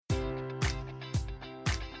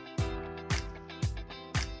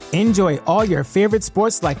Enjoy all your favorite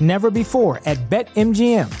sports like never before at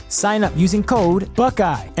BetMGM. Sign up using code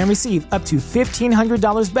Buckeye and receive up to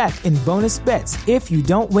 $1,500 back in bonus bets if you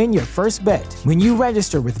don't win your first bet. When you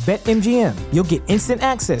register with BetMGM, you'll get instant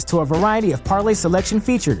access to a variety of parlay selection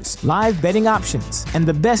features, live betting options, and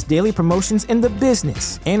the best daily promotions in the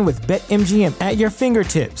business. And with BetMGM at your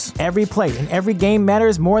fingertips, every play and every game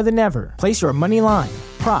matters more than ever. Place your money line,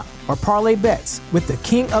 prop, or parlay bets with the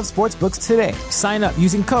king of sportsbooks today. Sign up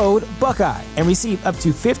using code Buckeye and receive up to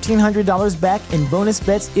 $1,500 back in bonus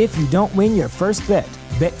bets if you don't win your first bet.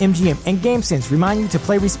 BetMGM and GameSense remind you to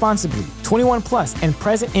play responsibly. 21 plus and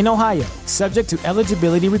present in Ohio, subject to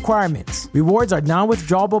eligibility requirements. Rewards are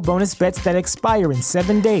non-withdrawable bonus bets that expire in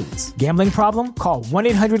 7 days. Gambling problem? Call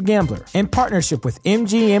 1-800-GAMBLER. In partnership with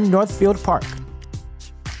MGM Northfield Park.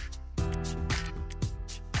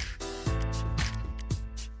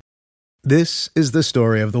 This is the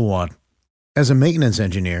story of the one. As a maintenance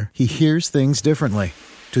engineer, he hears things differently.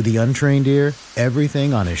 To the untrained ear,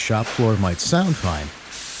 everything on his shop floor might sound fine,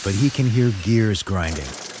 but he can hear gears grinding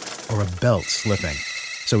or a belt slipping.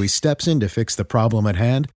 So he steps in to fix the problem at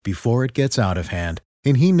hand before it gets out of hand.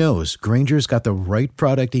 And he knows Grainger's got the right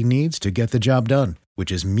product he needs to get the job done,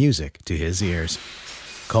 which is music to his ears.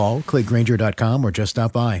 Call, click Grainger.com, or just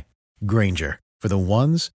stop by. Grainger, for the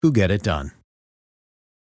ones who get it done.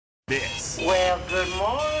 This good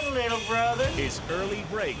morning, little brother. is Early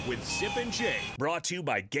Break with Zip and Jay, brought to you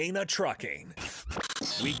by Gaina Trucking.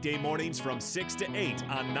 Weekday mornings from 6 to 8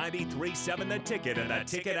 on 93.7 The Ticket and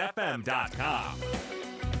theticketfm.com.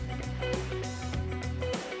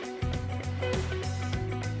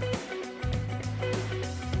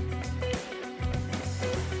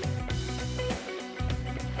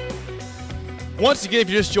 Once again, if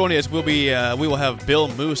you're just joining us, we will have Bill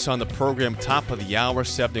Moose on the program, top of the hour,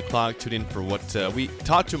 7 o'clock. Tune in for what we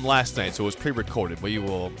talked to him last night, so it was pre-recorded. We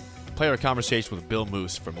will play our conversation with Bill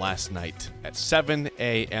Moose from last night at 7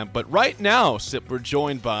 a.m. But right now, we're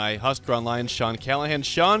joined by Husker Online, Sean Callahan.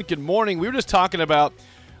 Sean, good morning. We were just talking about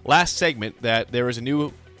last segment that there was a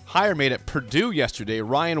new hire made at Purdue yesterday.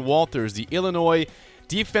 Ryan Walters, the Illinois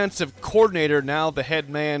defensive coordinator, now the head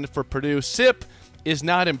man for Purdue. Sip is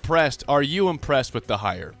not impressed. Are you impressed with the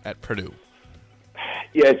hire at Purdue?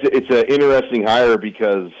 Yeah, it's an interesting hire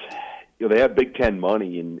because they have Big Ten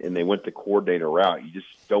money and they went the coordinator route. You just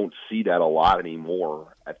don't see that a lot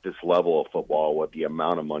anymore at this level of football with the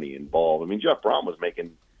amount of money involved. I mean, Jeff Brom was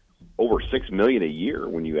making over $6 million a year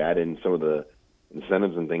when you add in some of the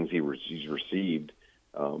incentives and things he's received.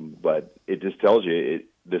 But it just tells you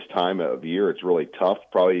this time of year it's really tough.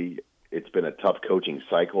 Probably it's been a tough coaching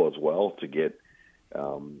cycle as well to get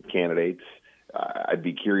candidates. I'd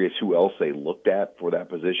be curious who else they looked at for that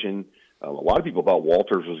position. A lot of people thought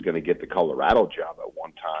Walters was going to get the Colorado job at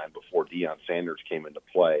one time before Deion Sanders came into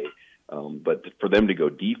play. But for them to go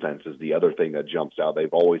defense is the other thing that jumps out.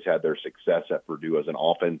 They've always had their success at Purdue as an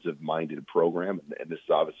offensive-minded program, and this is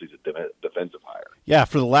obviously a defensive hire. Yeah,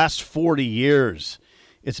 for the last 40 years,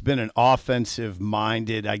 it's been an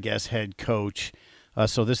offensive-minded, I guess, head coach.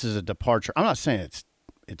 So this is a departure. I'm not saying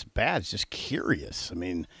it's bad. It's just curious. I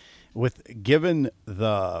mean, given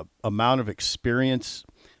the amount of experience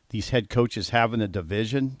these head coaches have in the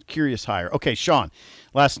division, curious hire. Okay, Sean,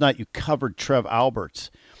 last night you covered Trev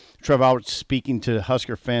Alberts. Trev Alberts speaking to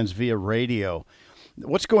Husker fans via radio.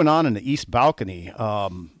 What's going on in the East Balcony?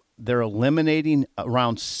 They're eliminating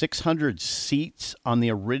around 600 seats on the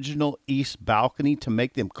original East Balcony to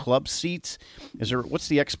make them club seats. What's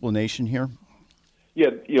the explanation here? Yeah,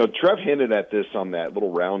 Trev hinted at this on that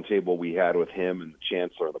little round table we had with him and the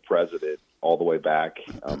chancellor and the president all the way back.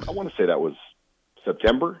 I want to say that was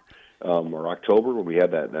September or October when we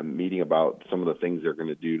had that meeting about some of the things they're going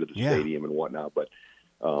to do to the stadium and whatnot. But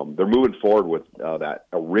they're moving forward with that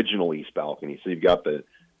original East Balcony. So you've got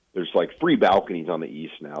there's like 3 balconies on the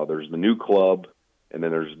East now. There's the new club, and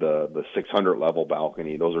then there's the 600 level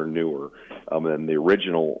balcony. Those are newer. And then the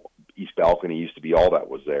original East Balcony used to be all that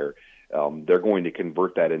was there. They're going to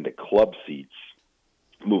convert that into club seats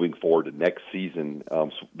moving forward to next season.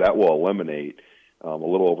 So that will eliminate a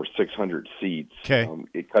little over 600 seats. Okay.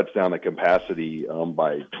 It cuts down the capacity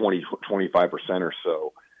by 25% or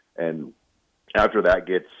so. And after that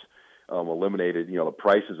gets eliminated, the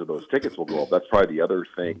prices of those tickets will go up. That's probably the other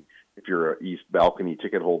thing. If you're an East Balcony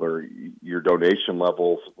ticket holder, your donation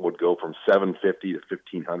levels would go from $750 to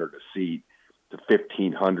 $1,500 a seat to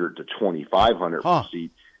 $1,500 to $2,500 per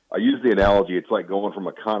seat. I use the analogy, it's like going from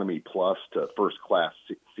economy plus to first class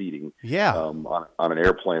seating on an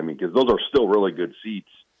airplane. I mean, because those are still really good seats.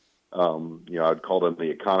 I'd call them the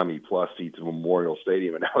economy plus seats of Memorial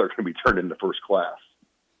Stadium, and now they're going to be turned into first class.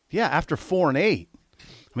 Yeah, after 4 and 8.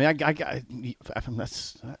 I mean,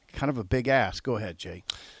 that's kind of a big ask. Go ahead, Jake.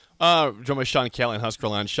 Joined by Sean Callahan, Husker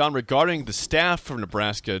line. Sean, regarding the staff from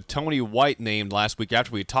Nebraska, Tony White named last week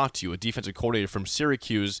after we talked to you, a defensive coordinator from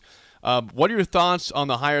Syracuse. What are your thoughts on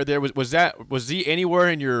the hire there? Was he anywhere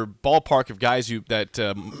in your ballpark of guys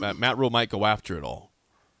that Matt Rule might go after at all?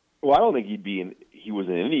 Well, I don't think he was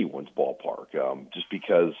in anyone's ballpark, just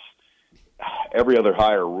because every other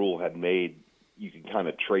hire Rule had made, you can kind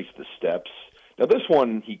of trace the steps. Now, this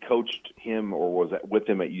one, he coached him or was with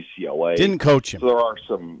him at UCLA. Didn't coach him. So there are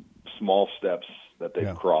some small steps that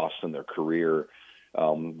they've crossed in their career.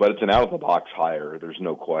 But it's an out-of-the-box hire. There's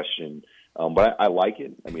no question. But I like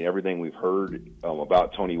it. I mean, everything we've heard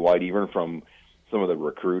about Tony White, even from some of the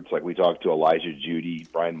recruits, like we talked to Elijah Judy,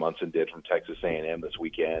 Brian Munson did from Texas A&M this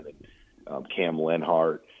weekend, and Cam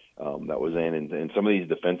Lenhart that was in, and some of these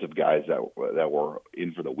defensive guys that were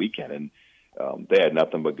in for the weekend. And they had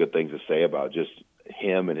nothing but good things to say about just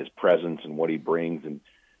him and his presence and what he brings. And,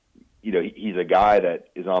 you know, he's a guy that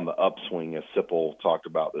is on the upswing, as Sipple talked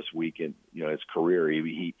about this week in, you know, his career.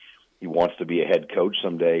 He wants to be a head coach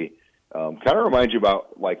someday. Kind of reminds you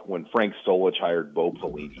about like when Frank Stolich hired Bo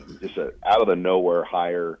Pelini, just out of the nowhere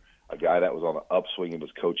hire, a guy that was on the upswing of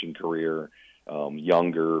his coaching career,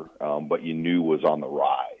 younger, but you knew was on the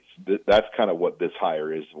rise. That's kind of what this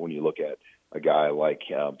hire is when you look at a guy like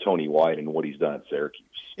Tony White and what he's done at Syracuse.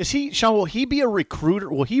 Is he, Sean, will he be a recruiter?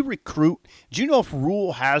 Will he recruit? Do you know if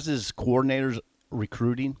Rule has his coordinators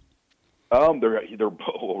recruiting? They're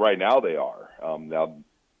right now they are. Now,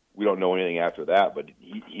 we don't know anything after that, but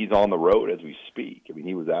he's on the road as we speak. I mean,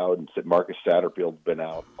 he was out, and Marcus Satterfield's been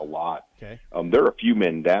out a lot. Okay. They're a few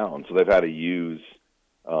men down, so they've had to use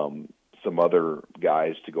some other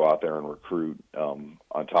guys to go out there and recruit on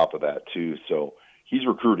top of that, too. So he's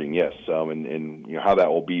recruiting, yes, and you know how that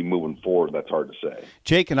will be moving forward, that's hard to say.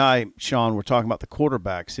 Jake and I, Sean, were talking about the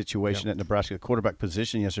quarterback situation at Nebraska, the quarterback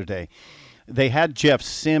position yesterday. They had Jeff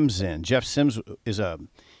Sims in. Jeff Sims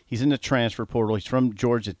he's in the transfer portal. He's from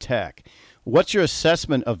Georgia Tech. What's your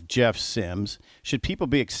assessment of Jeff Sims? Should people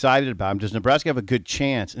be excited about him? Does Nebraska have a good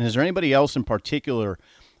chance? And is there anybody else in particular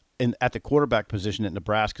at the quarterback position that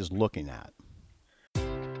Nebraska is looking at?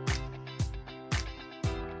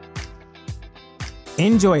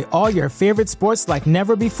 Enjoy all your favorite sports like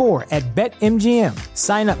never before at BetMGM.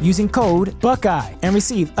 Sign up using code Buckeye and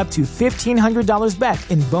receive up to $1,500 back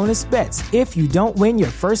in bonus bets if you don't win your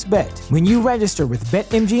first bet. When you register with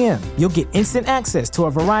BetMGM, you'll get instant access to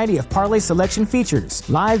a variety of parlay selection features,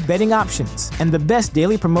 live betting options, and the best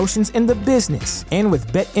daily promotions in the business. And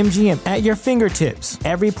with BetMGM at your fingertips,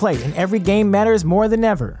 every play and every game matters more than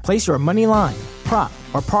ever. Place your money line, prop,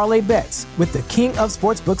 or parlay bets with the king of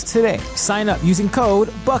sportsbooks today. Sign up using code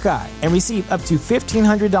Buckeye and receive up to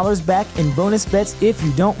 $1,500 back in bonus bets if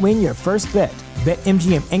you don't win your first bet.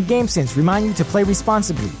 BetMGM and GameSense remind you to play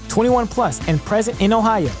responsibly. 21 plus and present in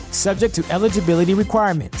Ohio, subject to eligibility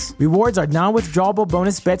requirements. Rewards are non-withdrawable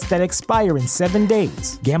bonus bets that expire in 7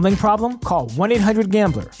 days. Gambling problem? Call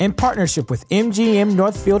 1-800-GAMBLER in partnership with MGM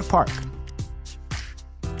Northfield Park.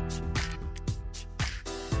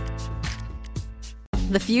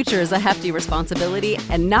 The future is a hefty responsibility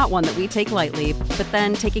and not one that we take lightly. But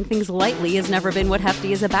then taking things lightly has never been what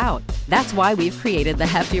Hefty is about. That's why we've created the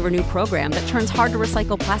Hefty Renew program that turns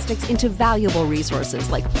hard-to-recycle plastics into valuable resources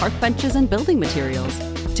like park benches and building materials.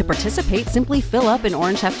 To participate, simply fill up an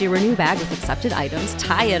orange Hefty Renew bag with accepted items,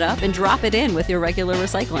 tie it up, and drop it in with your regular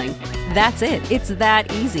recycling. That's it. It's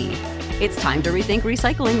that easy. It's time to rethink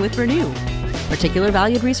recycling with Renew. Particular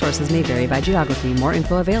valued resources may vary by geography. More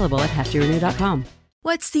info available at heftyrenew.com.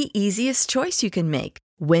 What's the easiest choice you can make?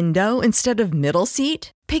 Window instead of middle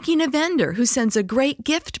seat? Picking a vendor who sends a great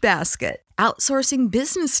gift basket? Outsourcing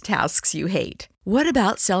business tasks you hate? What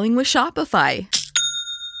about selling with Shopify?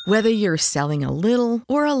 Whether you're selling a little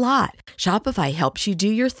or a lot, Shopify helps you do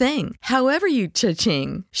your thing, however you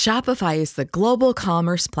cha-ching. Shopify is the global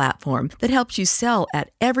commerce platform that helps you sell at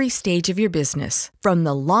every stage of your business. From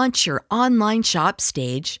the launch your online shop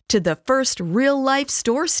stage to the first real-life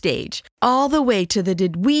store stage, all the way to the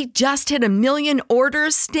did we just hit 1 million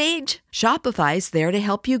orders stage. Shopify's there to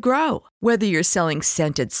help you grow. Whether you're selling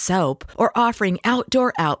scented soap or offering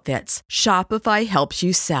outdoor outfits, Shopify helps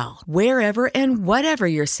you sell. Wherever and whatever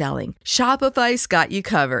you're selling, Shopify's got you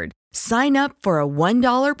covered. Sign up for a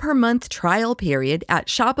 $1 per month trial period at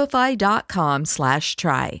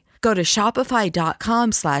shopify.com/try. Go to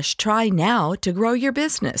shopify.com/try now to grow your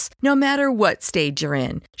business, no matter what stage you're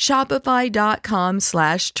in.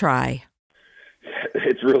 Shopify.com/try.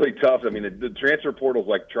 It's really tough. I mean, the transfer portal is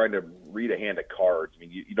like trying to read a hand of cards. I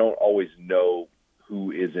mean, you don't always know who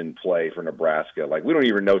is in play for Nebraska. Like, we don't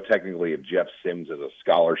even know technically if Jeff Sims is a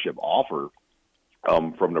scholarship offer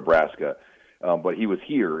from Nebraska, but he was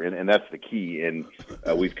here, and that's the key, and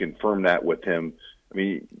we've confirmed that with him. I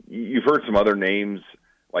mean, you've heard some other names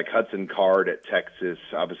like Hudson Card at Texas.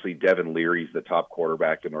 Obviously, Devin Leary's the top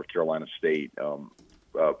quarterback at North Carolina State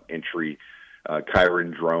entry.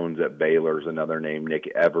 Kyron Drones at Baylor's another name. Nick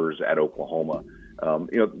Evers at Oklahoma.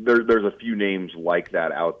 There's a few names like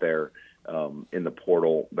that out there in the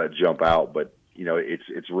portal that jump out, but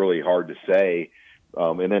it's really hard to say.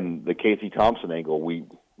 And then the Casey Thompson angle, we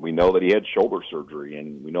know that he had shoulder surgery,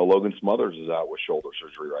 and we know Logan Smothers is out with shoulder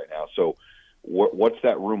surgery right now. So what's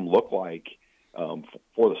that room look like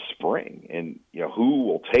for the spring? And who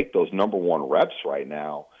will take those number one reps right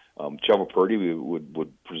now? Chubba Purdy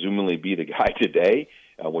would presumably be the guy today,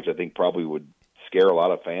 which I think probably would scare a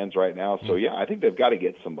lot of fans right now. So, yeah, I think they've got to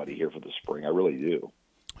get somebody here for the spring. I really do.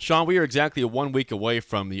 Sean, we are exactly 1 week away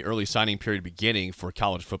from the early signing period beginning for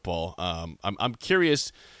college football. I'm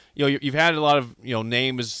curious. You've had a lot of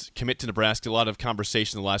names commit to Nebraska, a lot of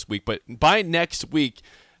conversation the last week. But by next week,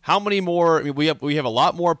 how many more? I mean, we have a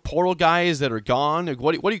lot more portal guys that are gone.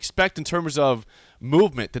 What do you expect in terms of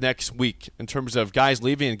movement the next week, in terms of guys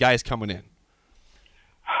leaving and guys coming in?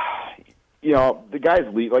 The guys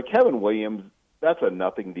leave, like Kevin Williams. That's a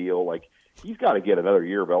nothing deal. Like, he's got to get another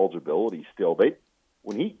year of eligibility still.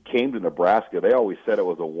 When he came to Nebraska, they always said it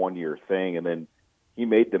was a 1-year thing, and then he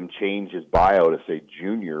made them change his bio to say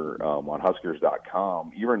junior on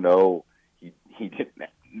Huskers.com, even though he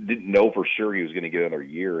didn't know for sure he was going to get another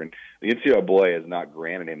year. And the NCAA has not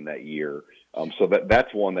granted him that year. So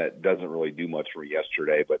that's one that doesn't really do much for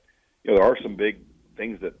yesterday. But there are some big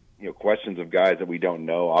things that questions of guys that we don't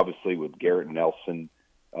know. Obviously, with Garrett Nelson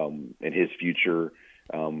and his future,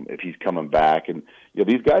 if he's coming back, and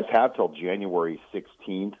these guys have till January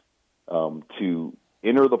 16th to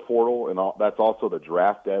enter the portal, and that's also the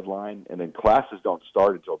draft deadline. And then classes don't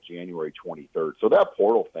start until January 23rd. So that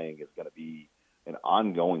portal thing is going to be an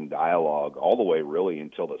ongoing dialogue all the way really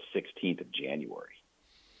until the 16th of January.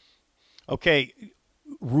 Okay,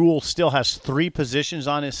 Rule still has 3 positions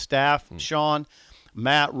on his staff, Sean.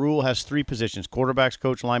 Matt Rule has 3 positions: quarterbacks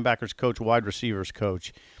coach, linebackers coach, wide receivers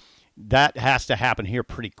coach. That has to happen here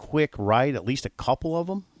pretty quick, right? At least a couple of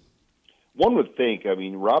them? One would think. I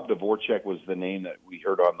mean, Rob Dvorak was the name that we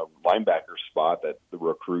heard on the linebacker spot that the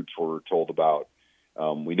recruits were told about.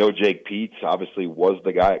 We know Jake Peets obviously was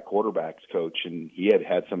the guy at quarterbacks coach, and he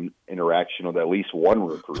had some interaction with at least one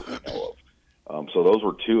recruit we know of. So those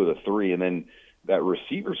were 2 of the 3. And then that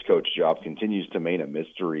receivers coach job continues to remain a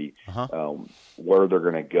mystery where they're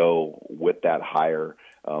going to go with that hire.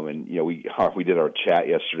 And we did our chat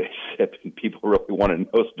yesterday, Sip, and people really want to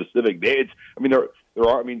know specific dates. I mean, there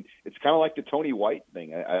are. I mean, it's kind of like the Tony White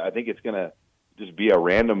thing. I think it's going to just be a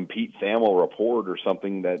random Pete Thamel report or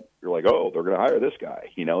something that you're like, oh, they're going to hire this guy.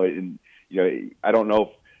 I don't know if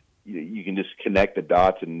you can just connect the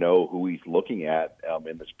dots and know who he's looking at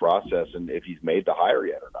in this process and if he's made the hire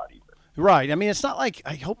yet or not either. Right. I mean, it's not like,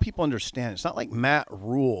 I hope people understand, it's not like Matt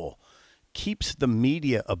Rule keeps the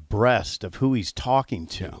media abreast of who he's talking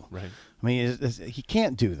to. Yeah, right. I mean, he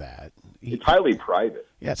can't do that. It's highly private.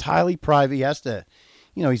 Yeah, it's highly private. He has to,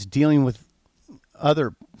 he's dealing with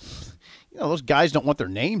other, those guys don't want their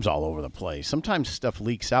names all over the place. Sometimes stuff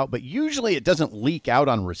leaks out, but usually it doesn't leak out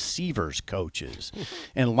on receivers coaches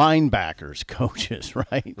and linebackers coaches,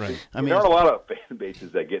 right? Right. I mean, there aren't a lot of fan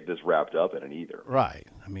bases that get this wrapped up in it either. Right.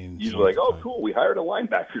 I mean, usually like, oh, cool, we hired a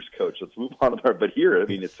linebackers coach. Let's move on to there. But here, I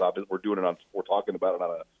mean, it's obvious we're talking about it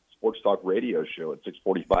on a sports talk radio show at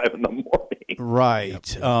 6:45 in the morning.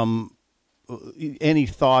 Right. Yep. Any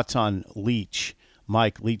thoughts on Leach?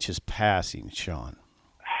 Mike Leach's passing, Sean?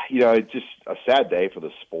 It's just a sad day for the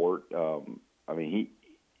sport. I mean,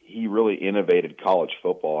 he really innovated college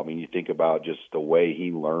football. I mean, you think about just the way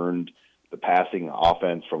he learned the passing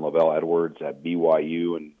offense from Lavelle Edwards at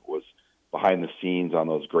BYU and was behind the scenes on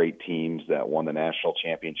those great teams that won the national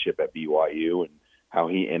championship at BYU, and how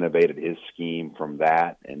he innovated his scheme from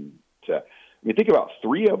that. And think about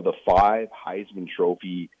 3 of the 5 Heisman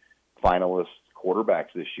Trophy finalist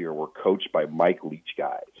quarterbacks this year were coached by Mike Leach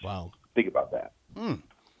guys. Wow. Think about that.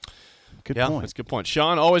 Good point. That's a good point.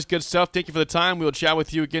 Sean, always good stuff. Thank you for the time. We'll chat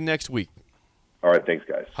with you again next week. All right, thanks,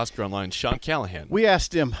 guys. Husker Online, Sean Callahan. We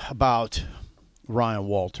asked him about Ryan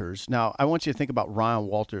Walters. Now, I want you to think about Ryan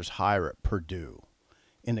Walters' hire at Purdue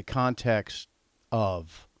in the context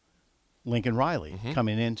of Lincoln Riley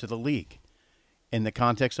coming into the league, in the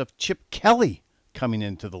context of Chip Kelly coming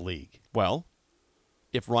into the league. Well,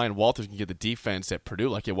 if Ryan Walters can get the defense at Purdue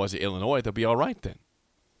like it was at Illinois, they'll be all right then.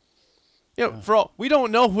 We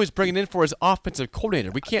don't know who he's bringing in for his offensive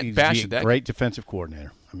coordinator. We can't bash that. Great defensive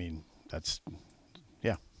coordinator. I mean,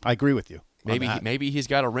 I agree with you. Maybe he's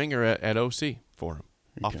got a ringer at OC for him,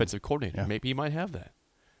 offensive coordinator. Yeah. Maybe he might have that.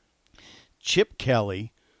 Chip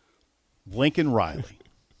Kelly, Lincoln Riley.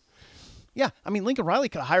 Yeah, I mean, Lincoln Riley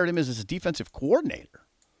could have hired him as his defensive coordinator.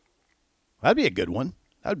 That'd be a good one.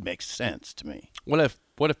 That would make sense to me. What if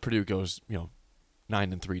Purdue goes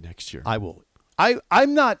 9-3 next year? I will.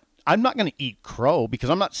 I'm not going to eat crow because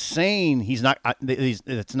I'm not saying it's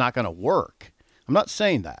not going to work. I'm not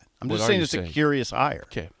saying that. I'm just saying it's a curious hire.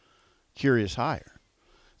 Okay. Curious hire.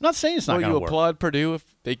 I'm not saying it's not going to work. Will you applaud Purdue if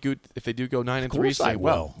they do go 9-3? Say,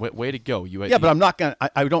 well, way to go. But I'm not going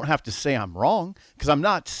to – I don't have to say I'm wrong because I'm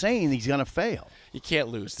not saying he's going to fail. You can't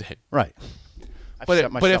lose that. Right.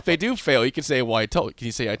 But if they do fail, you can say, can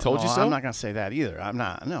you say I told you so? I'm not going to say that either. I'm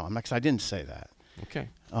not. No, I didn't say that. Okay.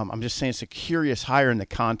 I'm just saying it's a curious hire in the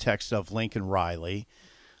context of Lincoln Riley,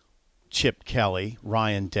 Chip Kelly,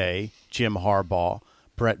 Ryan Day, Jim Harbaugh,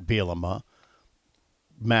 Brett Bielema,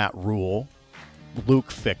 Matt Rule, Luke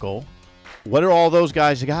Fickell. What are all those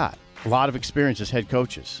guys got? A lot of experience as head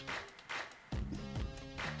coaches.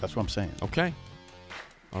 That's what I'm saying. Okay.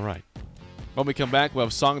 All right. When we come back, we'll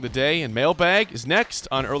have Song of the Day, and Mailbag is next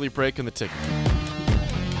on Early Break in the Ticket.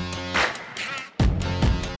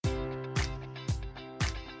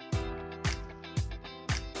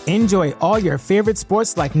 Enjoy all your favorite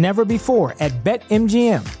sports like never before at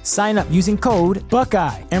BetMGM. Sign up using code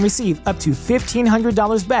Buckeye and receive up to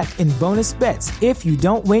 $1,500 back in bonus bets if you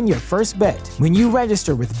don't win your first bet. When you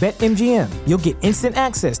register with BetMGM, you'll get instant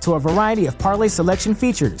access to a variety of parlay selection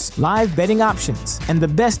features, live betting options, and the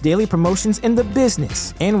best daily promotions in the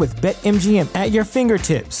business. And with BetMGM at your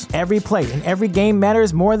fingertips, every play and every game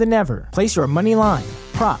matters more than ever. Place your money line,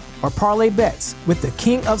 prop, or parlay bets with the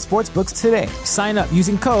king of sportsbooks today. Sign up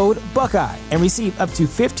using code Buckeye and receive up to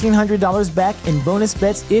 $1,500 back in bonus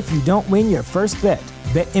bets if you don't win your first bet.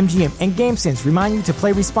 BetMGM and GameSense remind you to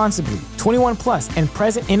play responsibly. 21 plus and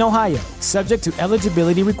present in Ohio, subject to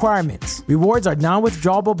eligibility requirements. Rewards are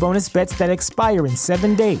non-withdrawable bonus bets that expire in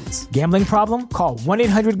 7 days. Gambling problem? Call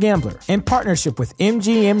 1-800-GAMBLER in partnership with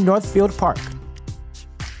MGM Northfield Park.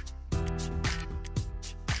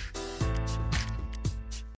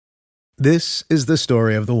 This is the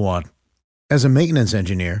story of the one. As a maintenance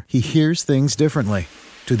engineer, he hears things differently.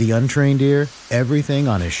 To the untrained ear, everything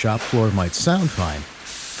on his shop floor might sound fine,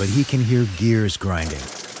 but he can hear gears grinding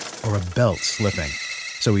or a belt slipping.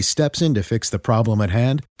 So he steps in to fix the problem at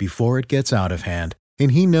hand before it gets out of hand.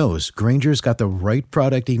 And he knows Grainger's got the right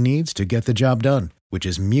product he needs to get the job done, which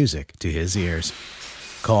is music to his ears.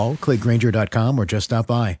 Call, click Grainger.com, or just stop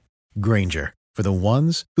by. Grainger, for the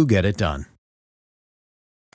ones who get it done.